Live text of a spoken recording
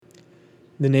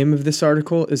The name of this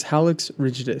article is Hallux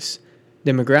Rigidus,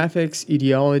 Demographics,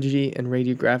 Etiology, and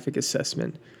Radiographic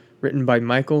Assessment, written by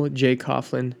Michael J.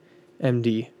 Coughlin,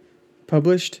 MD.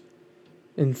 Published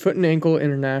in Foot and Ankle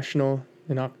International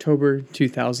in October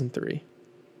 2003.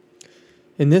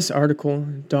 In this article,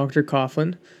 Dr.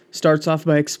 Coughlin starts off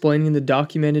by explaining the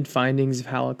documented findings of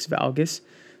hallux valgus,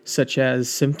 such as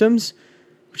symptoms,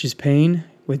 which is pain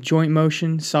with joint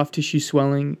motion, soft tissue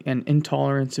swelling, and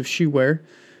intolerance of shoe wear,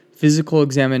 physical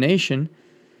examination,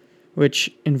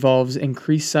 which involves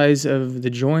increased size of the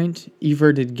joint,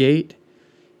 everted gait,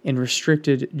 and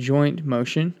restricted joint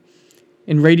motion,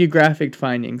 and radiographic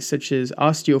findings such as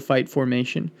osteophyte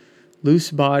formation,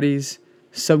 loose bodies,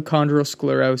 subchondral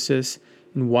sclerosis,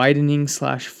 and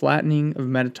widening/flattening of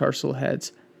metatarsal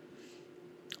heads.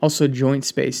 Also joint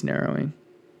space narrowing.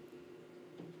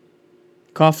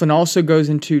 Coughlin also goes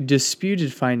into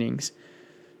disputed findings,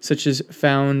 such as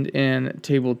found in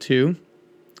Table 2,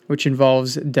 which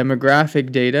involves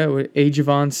demographic data, age of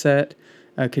onset,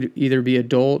 could either be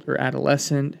adult or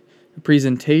adolescent. The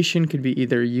presentation could be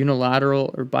either unilateral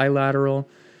or bilateral,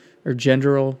 or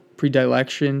genderal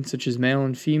predilection, such as male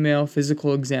and female,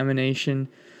 physical examination.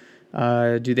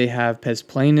 Do they have pes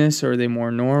planus, or are they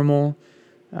more normal?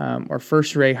 Or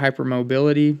first ray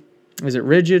hypermobility. Is it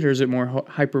rigid, or is it more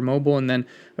hypermobile? And then,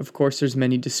 of course, there's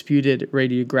many disputed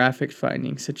radiographic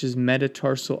findings, such as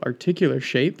metatarsal articular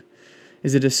shape.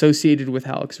 Is it associated with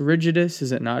hallux rigidus?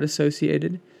 Is it not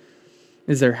associated?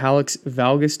 Is there hallux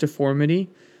valgus deformity?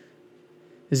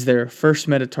 Is there first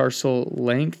metatarsal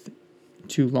length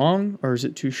too long, or is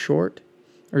it too short?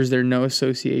 Or is there no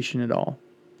association at all?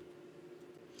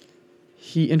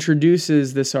 He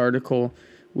introduces this article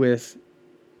with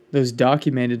those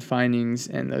documented findings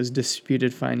and those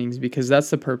disputed findings because that's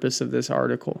the purpose of this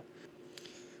article,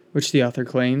 which the author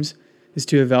claims is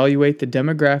to evaluate the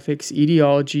demographics,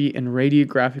 etiology, and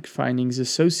radiographic findings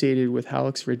associated with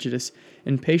hallux rigidus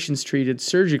in patients treated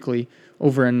surgically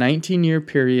over a 19-year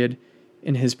period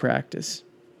in his practice.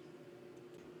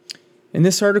 In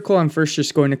this article, I'm first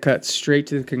just going to cut straight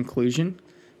to the conclusion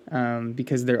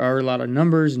because there are a lot of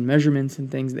numbers and measurements and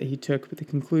things that he took, but the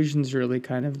conclusion is really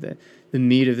kind of the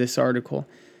meat of this article.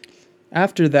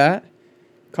 After that,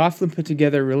 Coughlin put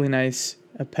together a really nice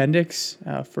appendix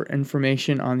for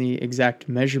information on the exact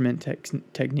measurement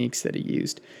techniques that he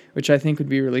used, which I think would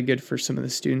be really good for some of the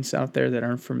students out there that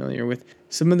aren't familiar with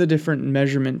some of the different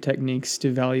measurement techniques to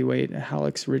evaluate a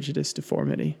hallux rigidus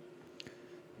deformity.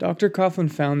 Dr.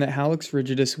 Coughlin found that hallux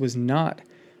rigidus was not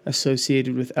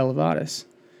associated with elevatus,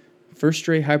 first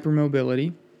ray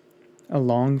hypermobility, a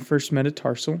long first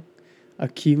metatarsal,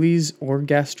 Achilles or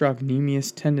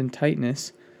gastrocnemius tendon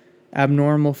tightness,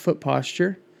 abnormal foot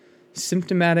posture,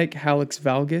 symptomatic hallux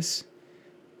valgus,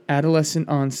 adolescent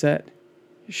onset,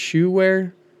 shoe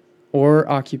wear, or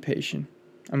occupation.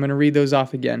 I'm going to read those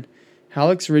off again.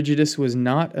 Hallux rigidus was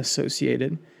not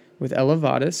associated with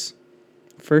elevatus,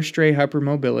 first ray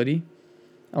hypermobility,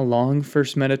 a long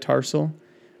first metatarsal,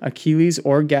 Achilles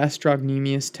or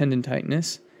gastrocnemius tendon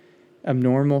tightness,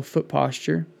 abnormal foot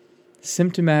posture,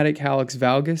 symptomatic hallux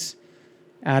valgus,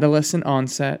 adolescent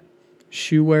onset,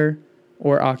 shoe wear,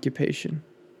 or occupation.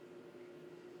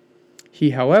 He,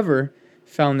 however,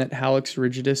 found that hallux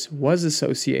rigidus was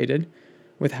associated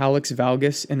with hallux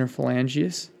valgus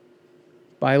interphalangeus,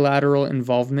 bilateral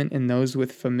involvement in those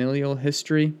with familial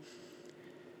history,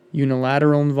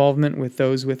 unilateral involvement with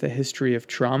those with a history of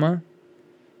trauma,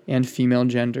 and female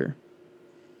gender.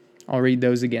 I'll read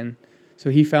those again. So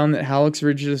he found that hallux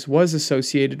rigidus was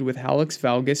associated with hallux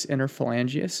valgus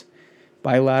interphalangeus,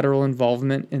 bilateral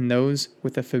involvement in those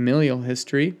with a familial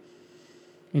history,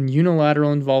 and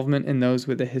unilateral involvement in those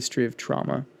with a history of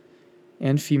trauma,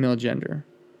 and female gender.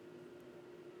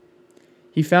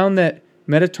 He found that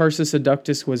metatarsus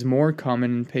adductus was more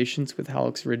common in patients with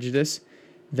hallux rigidus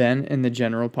than in the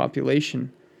general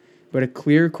population, but a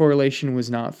clear correlation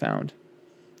was not found.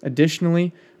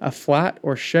 Additionally, a flat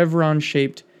or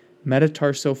chevron-shaped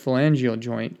metatarsophalangeal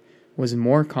joint was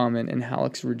more common in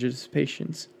hallux rigidus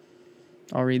patients.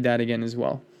 I'll read that again as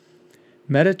well.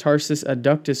 Metatarsus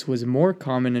adductus was more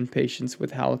common in patients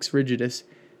with hallux rigidus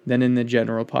than in the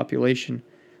general population,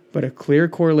 but a clear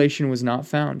correlation was not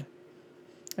found.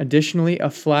 Additionally,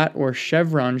 a flat or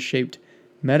chevron-shaped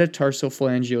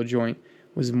metatarsophalangeal joint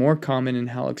was more common in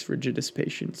hallux rigidus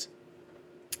patients.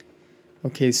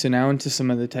 Okay, so now into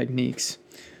some of the techniques.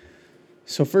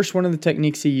 So first, one of the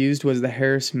techniques he used was the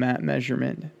Harris mat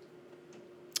measurement.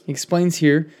 He explains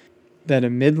here that a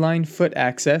midline foot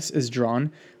access is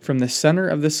drawn from the center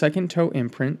of the second toe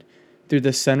imprint through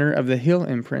the center of the heel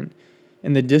imprint,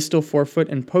 and the distal forefoot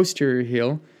and posterior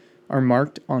heel are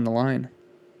marked on the line.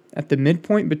 At the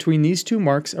midpoint between these two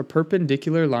marks, a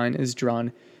perpendicular line is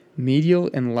drawn medial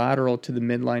and lateral to the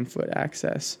midline foot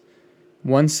axis.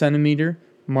 1 centimeter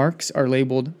marks are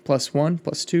labeled +1,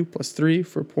 +2, +3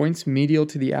 for points medial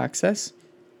to the axis,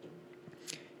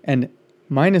 and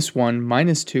 -1,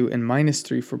 -2, and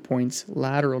 -3 for points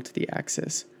lateral to the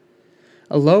axis.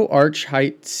 A low arch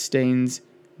height stains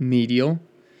medial,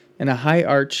 and a high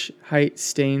arch height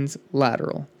stains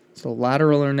lateral. So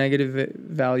lateral are negative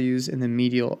values, and the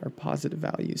medial are positive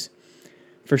values.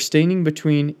 For staining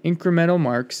between incremental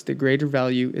marks, the greater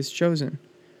value is chosen.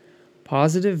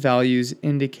 Positive values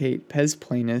indicate pes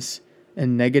planus,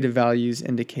 and negative values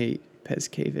indicate pes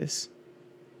cavus.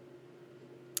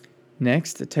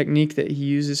 Next, the technique that he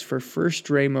uses for first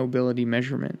ray mobility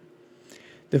measurement.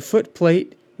 The foot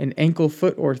plate and ankle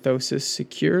foot orthosis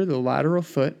secure the lateral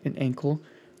foot and ankle,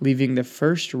 leaving the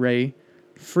first ray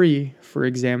free for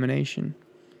examination.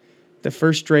 The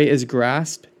first ray is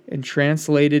grasped and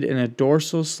translated in a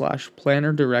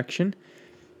dorsal/plantar direction,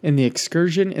 and the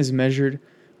excursion is measured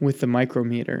with the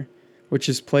micrometer, which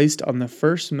is placed on the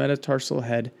first metatarsal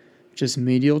head, which is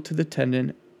medial to the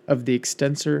tendon of the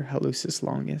extensor hallucis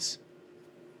longus.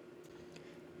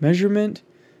 Measurement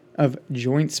of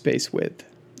joint space width.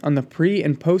 On the pre-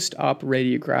 and post-op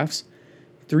radiographs,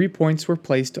 3 points were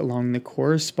placed along the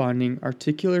corresponding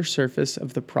articular surface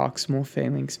of the proximal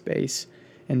phalanx base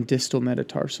and distal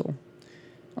metatarsal.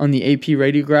 On the AP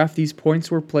radiograph, these points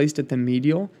were placed at the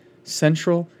medial,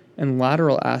 central, and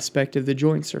lateral aspect of the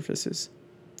joint surfaces.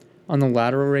 On the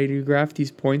lateral radiograph,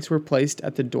 these points were placed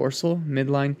at the dorsal,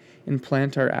 midline, and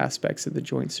plantar aspects of the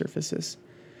joint surfaces.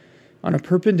 On a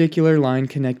perpendicular line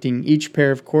connecting each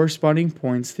pair of corresponding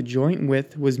points, the joint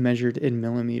width was measured in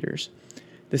millimeters.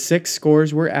 The 6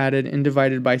 scores were added and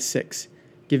divided by 6,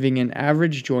 giving an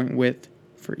average joint width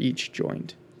for each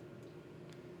joint.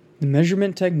 The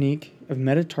measurement technique of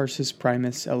metatarsus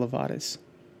primus elevatus.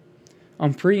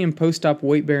 On pre- and post-op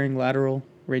weight-bearing lateral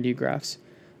radiographs,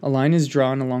 a line is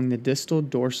drawn along the distal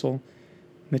dorsal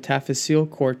metaphyseal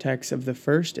cortex of the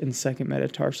first and second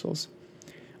metatarsals.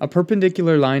 A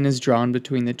perpendicular line is drawn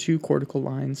between the 2 cortical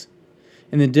lines,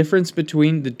 and the difference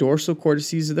between the dorsal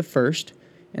cortices of the first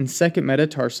and second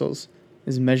metatarsals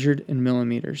is measured in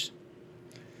millimeters.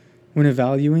 When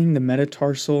evaluating the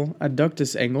metatarsal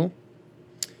adductus angle,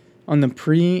 on the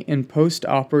pre- and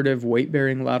post-operative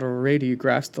weight-bearing lateral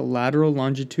radiographs, the lateral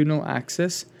longitudinal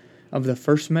axis of the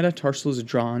first metatarsal is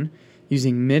drawn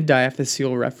using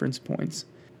mid-diaphyseal reference points.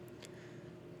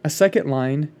 A second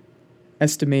line,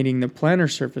 estimating the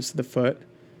plantar surface of the foot,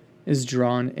 is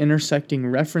drawn intersecting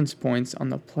reference points on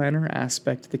the plantar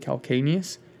aspect of the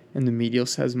calcaneus and the medial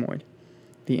sesamoid.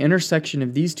 The intersection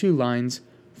of these 2 lines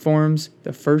forms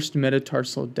the first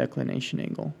metatarsal declination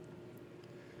angle.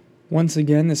 Once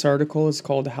again, this article is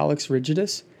called Hallux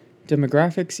Rigidus,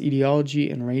 Demographics, Etiology,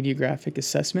 and Radiographic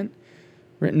Assessment,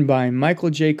 written by Michael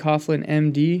J. Coughlin,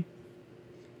 MD,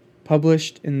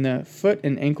 published in the Foot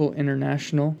and Ankle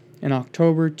International in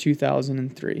October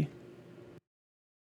 2003.